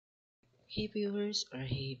Hey viewers or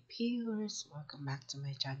hey viewers, welcome back to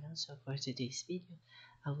my channel. So for today's video,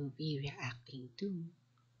 I will be reacting to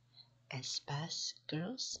Aespa's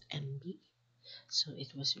Girls MB. So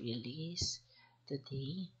it was released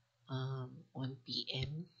today 1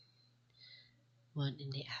 p.m. 1 in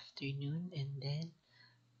the afternoon, and then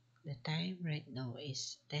the time right now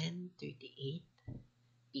is 10:38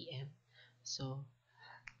 p.m. So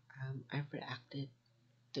I've reacted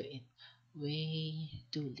to it way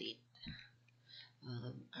too late.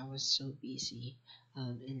 I was so busy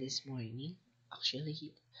in this morning.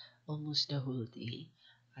 Actually, almost the whole day.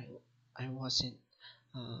 I I wasn't.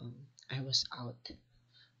 I was out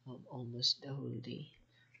almost the whole day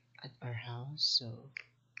at our house. So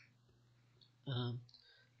um,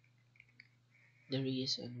 the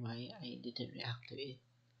reason why I didn't react to it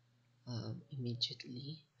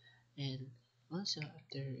immediately, and also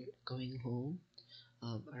after going home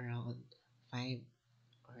around 5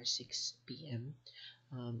 or 6 p.m.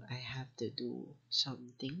 I have to do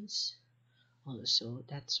some things also.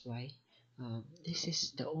 That's why this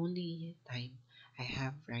is the only time I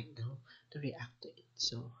have right now to react to it.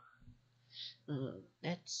 So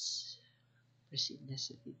let's proceed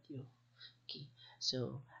this video. Okay,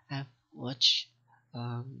 so I've watched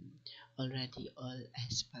already all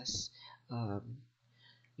Aespa's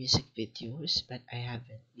music videos, but I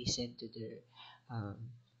haven't listened to their um,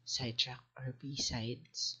 sidetrack or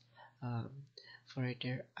B-sides um, for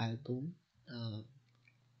their album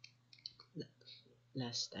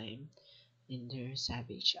last time. In their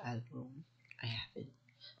Savage album, I haven't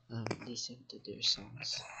listened to their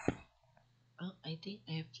songs. Oh, I think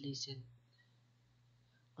I have listened.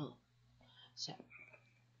 Oh, sa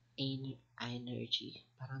Energy.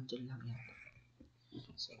 Parang dun lang yata.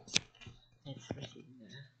 So, let's proceed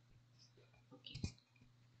na. Okay.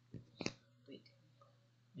 Wait.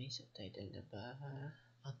 May subtitle na ba?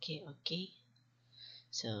 Okay, okay.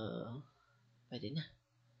 So, pwede na.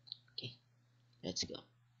 Okay. Let's go.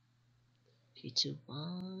 3, 2,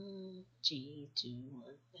 1. 3, 2,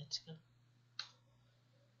 1. Let's go.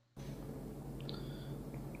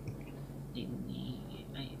 Nini,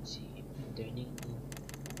 I see. Turning to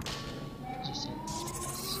just a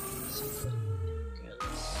simple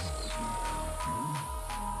girls.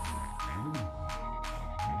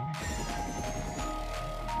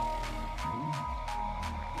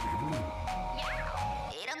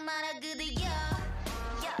 이런 말아 그대여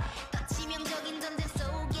더 치명적인 전쟁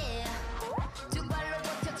속에 두 발로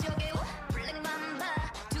버텨줘게 블랙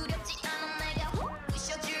맘바 두렵지 않아 내가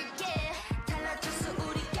부셔줄게 달라졌어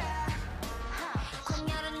우리가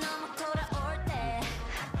광야를 넘어 돌아올 때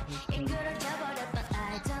일그러져 버렸던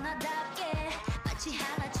알잖아답게 마치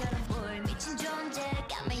하나처럼 볼 미친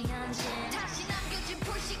존재감의 현실 다시 남겨진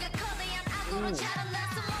불씨가 거대한 악으로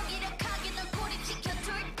자라나서 무기력하게 널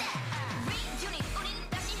고립시켜둘 때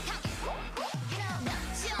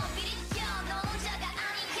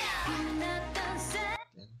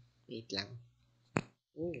Wait lang.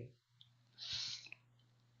 Oh.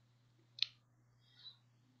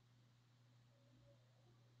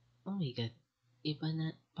 Oh my god. Iba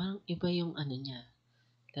na, parang iba yung ano niya,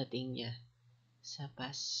 dating niya sa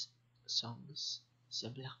past songs sa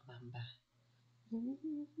Black Mamba.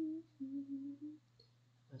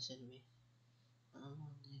 Wasan mo?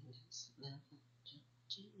 Oh, that's never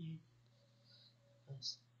changing.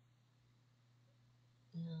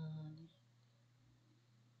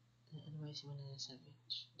 Ano ba yung simula na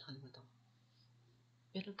Savage? Nakalimutan ko.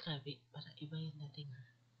 Pero grabe, parang iba yung dating ha.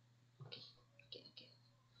 Okay.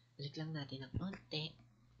 Balik lang natin ng konti.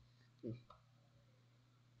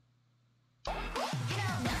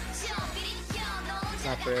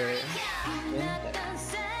 Rapper.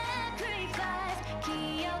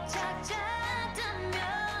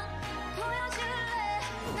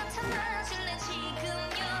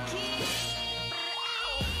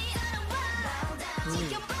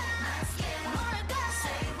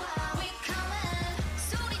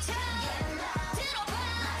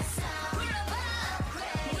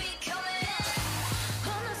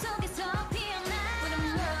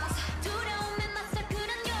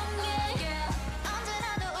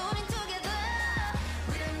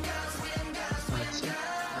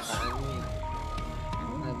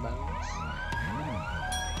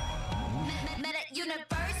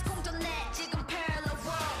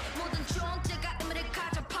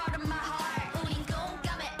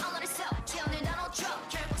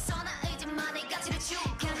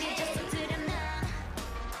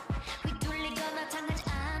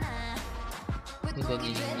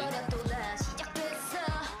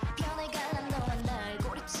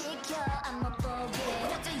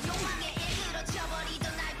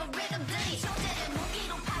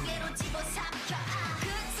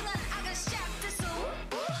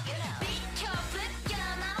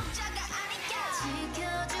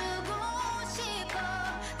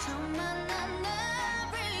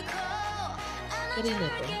 Kanina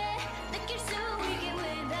to?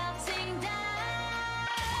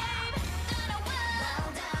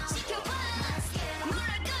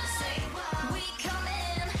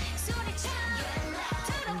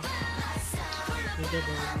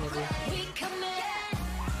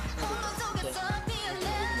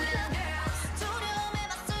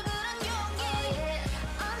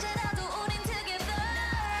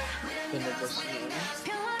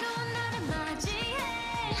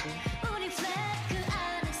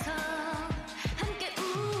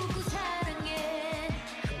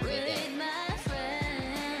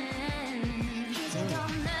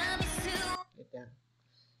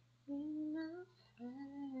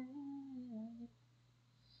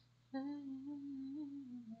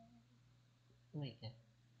 Oh my God.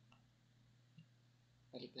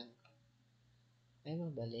 Balik lang. Ay,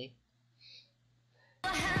 mabalik.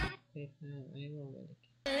 Wait na. Ay, mabalik.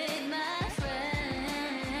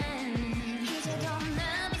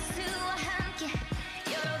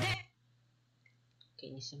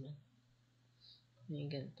 Kainis naman. May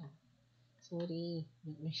ganito. Sorry.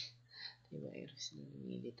 May Bbyuers na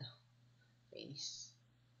lumili to. Kainis.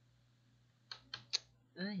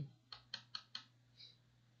 Ay.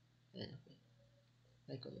 Ano po?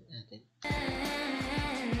 Like ulit natin.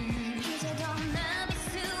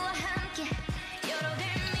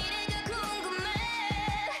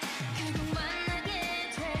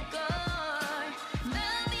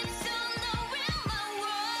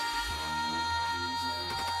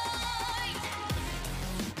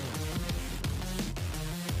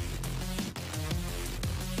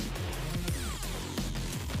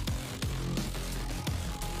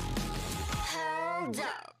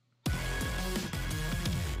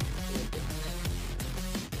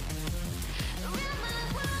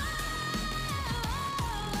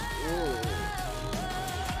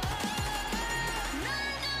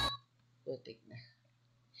 Putik na.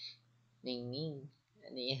 Ning-ning.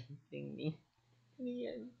 Ano yan? Ning-ning. Ano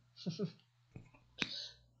yan?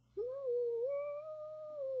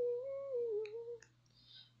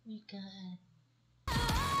 My God.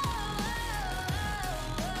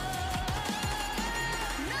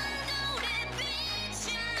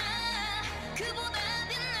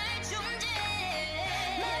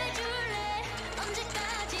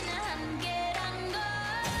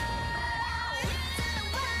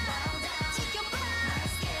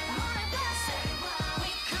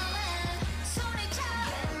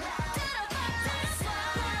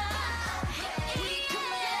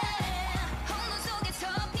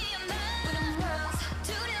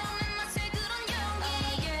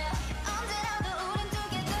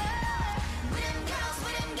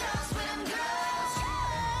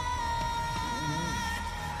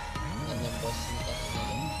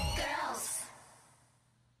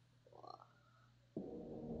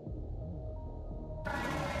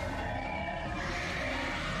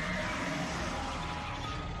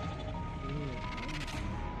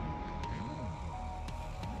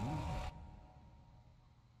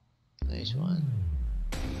 Nice one.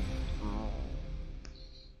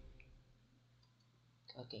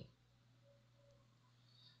 Okay.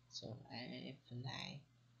 So I like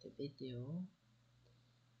the video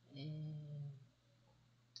and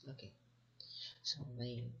okay. So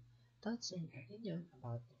my thoughts and opinion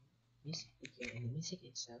about the music video and the music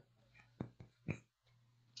itself.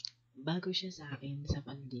 Bago siya sa akin sa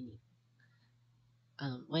pandinig.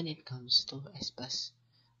 When it comes to Aespa's,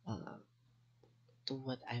 to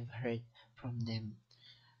what I've heard from them,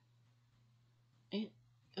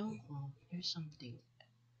 here's something.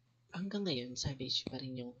 Hanggang ngayon, Savage pa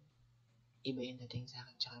rin yung iba yung dating sa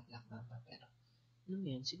akin, tsaka Black Mamba. Pero, alam mo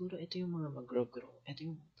yun, siguro ito yung mga mag-grow. Ito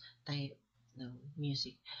yung type ng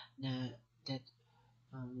music na that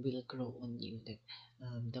will grow on you. That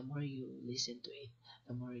the more you listen to it,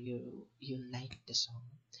 the more you like the song.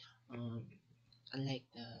 Unlike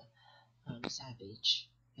the Savage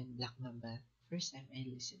and Black Mamba, first time I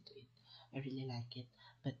listened to it, I really like it.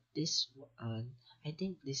 But this one, I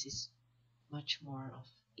think this is much more of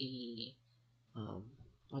a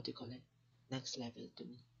what do you call it? Next level to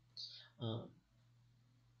me.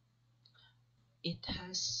 It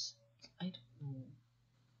has, I don't know.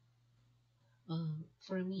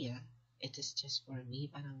 For me, it is just for me.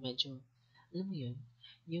 Parang medyo, alam mo yun,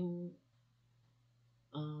 yung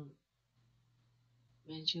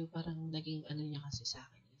medyo parang naging ano niya kasi sa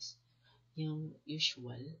akin is yung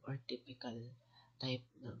usual or typical type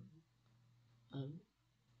ng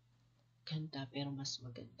kanta pero mas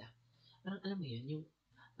maganda. Parang alam mo yun, yung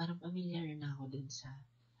parang familiar na ako dun sa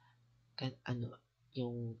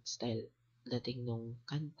yung style dating nung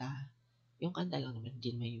kanta. Yung kanta lang naman,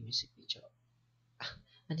 din may music video.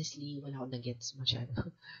 honestly, wala akong nag-gets masyado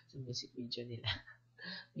sa music video nila.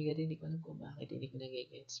 Hindi ko alam kung bakit hindi ko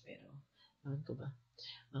nag-gets, pero ewan ko ba.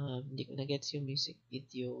 Hindi ko na-gets yung music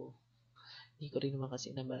video. Hindi ko rin naman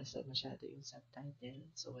kasi nabasa masyado yung subtitle,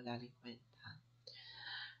 so wala rin kwenta.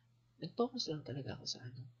 Nag-focus lang talaga ako sa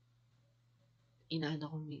ano. Inaano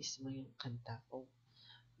ko mismo yung kanta ko.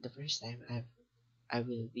 The first time I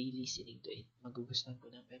will be listening to it, magugustuhan ko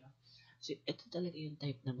na, pero ito talaga yung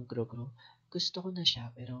type na mag-grow. Gusto ko na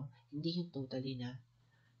siya, pero hindi yung totally na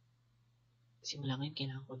simula ngayon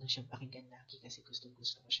kailangan ko na siyang pakinggan lagi kasi gustong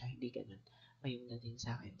gusto ko siya. Hindi ganun. Mayroon na din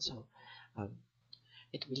sa akin. So, um,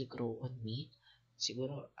 it will grow on me.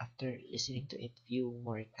 Siguro after listening to it few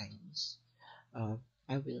more times,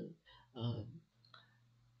 I will um,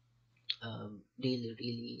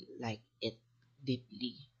 really like it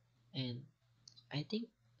deeply. And I think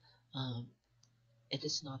um, it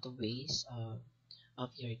is not a waste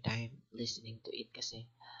of your time listening to it kasi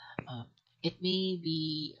um, it may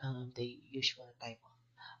be the usual type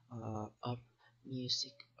of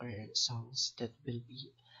music or songs that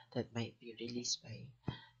might be released by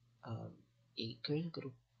um, a girl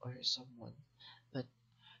group or someone, but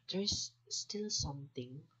there's still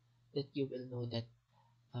something that you will know that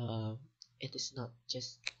um, it is not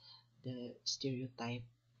just the stereotype.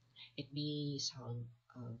 It may sound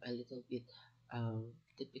a little bit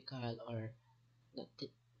typical or not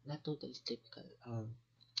not totally typical,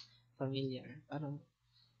 familiar. Parang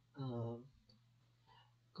um,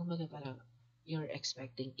 kumbaga parang you're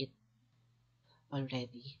expecting it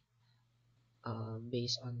already,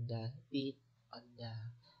 based on the beat, on the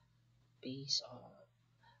pace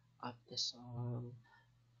of the song,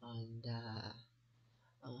 on the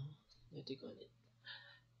what do you call it?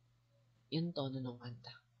 Yung tono ng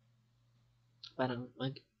kanta. Parang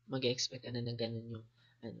mag-expect ka na ng ganun yung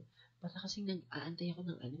ano. Para kasi nag-aantay ako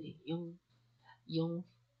ng ano eh, yung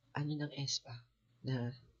ano ng Aespa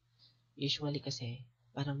na usually kasi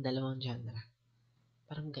parang dalawang genre.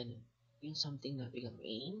 Parang ganun. Yung something na biglang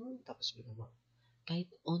tapos biglang kahit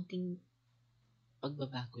onting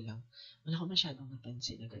pagbabago lang, wala ko masyadong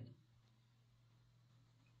napansin na ganun.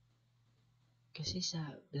 Kasi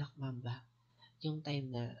sa Black Mamba, yung time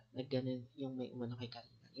na nagganon yung may umano kay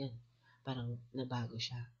Karina, yan, parang nabago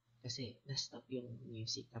siya. Kasi na-stop yung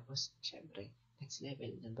music. Tapos, syempre, next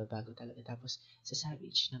level, nababago talaga. Tapos, sa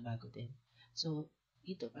Savage, nabago din. So,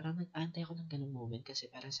 dito, parang nag-antay ako ng ganung moment kasi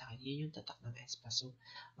para sa akin, yun yung tatak ng Aespa. So,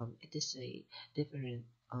 it is a different,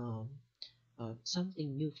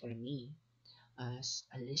 something new for me as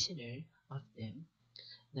a listener of them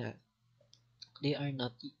na they are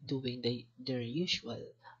not doing their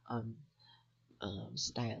usual um,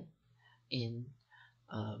 style in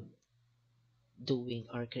um, doing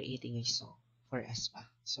or creating a song for Aespa.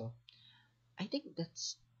 So, I think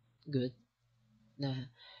that's good na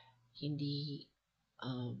hindi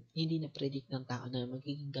hindi na predict ng tao na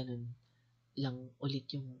magiging ganun lang ulit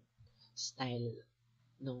yung style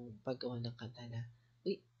nung paggawa ng kanta na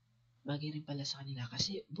uy, bagay rin pala sa kanila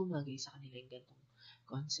kasi bumagay sa kanila yung ganitong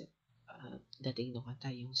concept, dating ng kanta,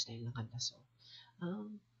 yung style ng kanta. So,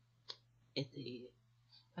 um,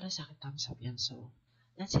 para sa akin, thumbs up yan. So,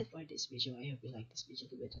 that's it for this video. I hope you like this video.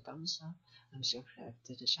 Give it a thumbs up. Subscribe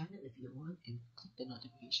to the channel if you want and click the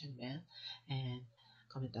notification bell and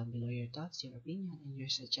comment down below your thoughts, your opinion, and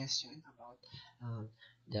your suggestion about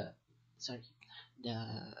the sorry the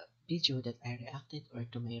video that I reacted or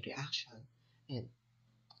to my reaction. And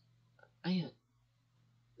ayun,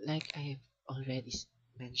 like I've already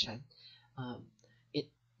mentioned, um,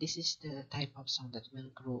 it this is the type of song that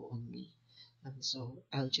will grow on me, so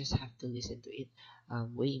I'll just have to listen to it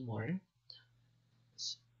way more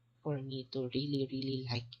for me to really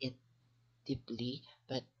like it deeply.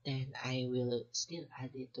 But then I will still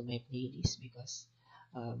add it to my playlist because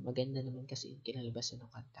maganda naman kasi yung kinalabasan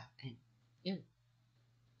ng kanta. And yun,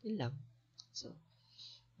 yun lang. So,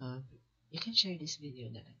 um, you can share this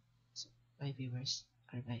video na lang. So, bye viewers,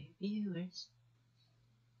 or bye viewers.